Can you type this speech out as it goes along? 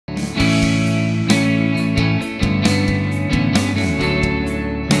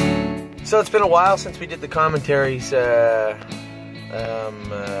So it's been a while since we did the commentaries. Just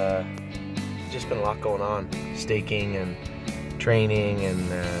been a lot going on. Staking and training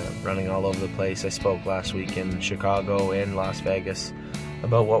and running all over the place. I spoke last week in Chicago and Las Vegas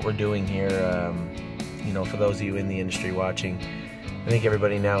about what we're doing here. You know, for those of you in the industry watching, I think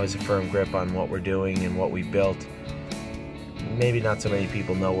everybody now has a firm grip on what we're doing and what we've built. Maybe not so many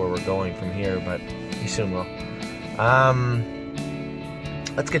people know where we're going from here, but you soon will.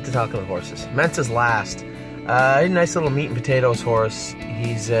 Let's get to talking about horses. Mensas last. A nice little meat and potatoes horse.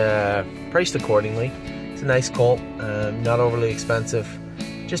 He's priced accordingly. It's a nice colt, not overly expensive,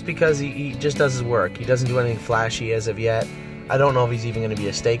 just because he just does his work. He doesn't do anything flashy as of yet. I don't know if he's even going to be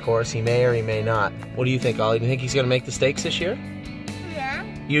a stake horse. He may or he may not. What do you think, Ollie? Do you think he's going to make the stakes this year? Yeah.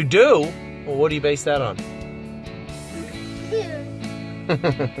 You do? Well, what do you base that on?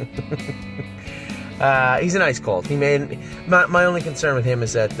 He's a nice colt. He made my only concern with him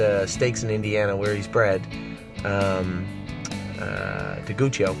is that the stakes in Indiana, where he's bred,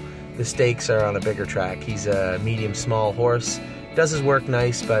 Guccio, the stakes are on a bigger track. He's a medium small horse. Does his work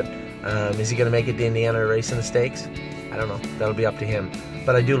nice, but is he going to make it to Indiana to race in the stakes? I don't know. That'll be up to him.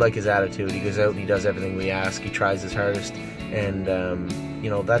 But I do like his attitude. He goes out and he does everything we ask. He tries his hardest, and you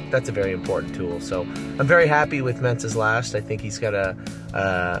know, that's a very important tool. So I'm very happy with Mensas last. I think he's got a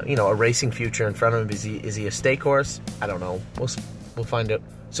you know, a racing future in front of him. Is he a stake horse? I don't know. We'll find out.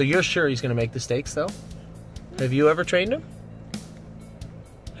 So you're sure he's going to make the stakes, though? Have you ever trained him?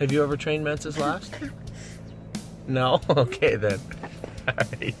 Have you ever trained Mensas last? No? Okay, then. All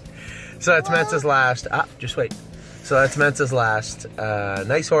right. So that's Mensas last. Just wait. So that's Mensas last.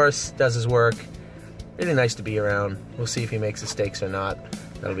 Nice horse, does his work. Really nice to be around. We'll see if he makes the stakes or not.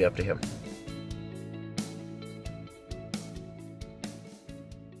 That'll be up to him.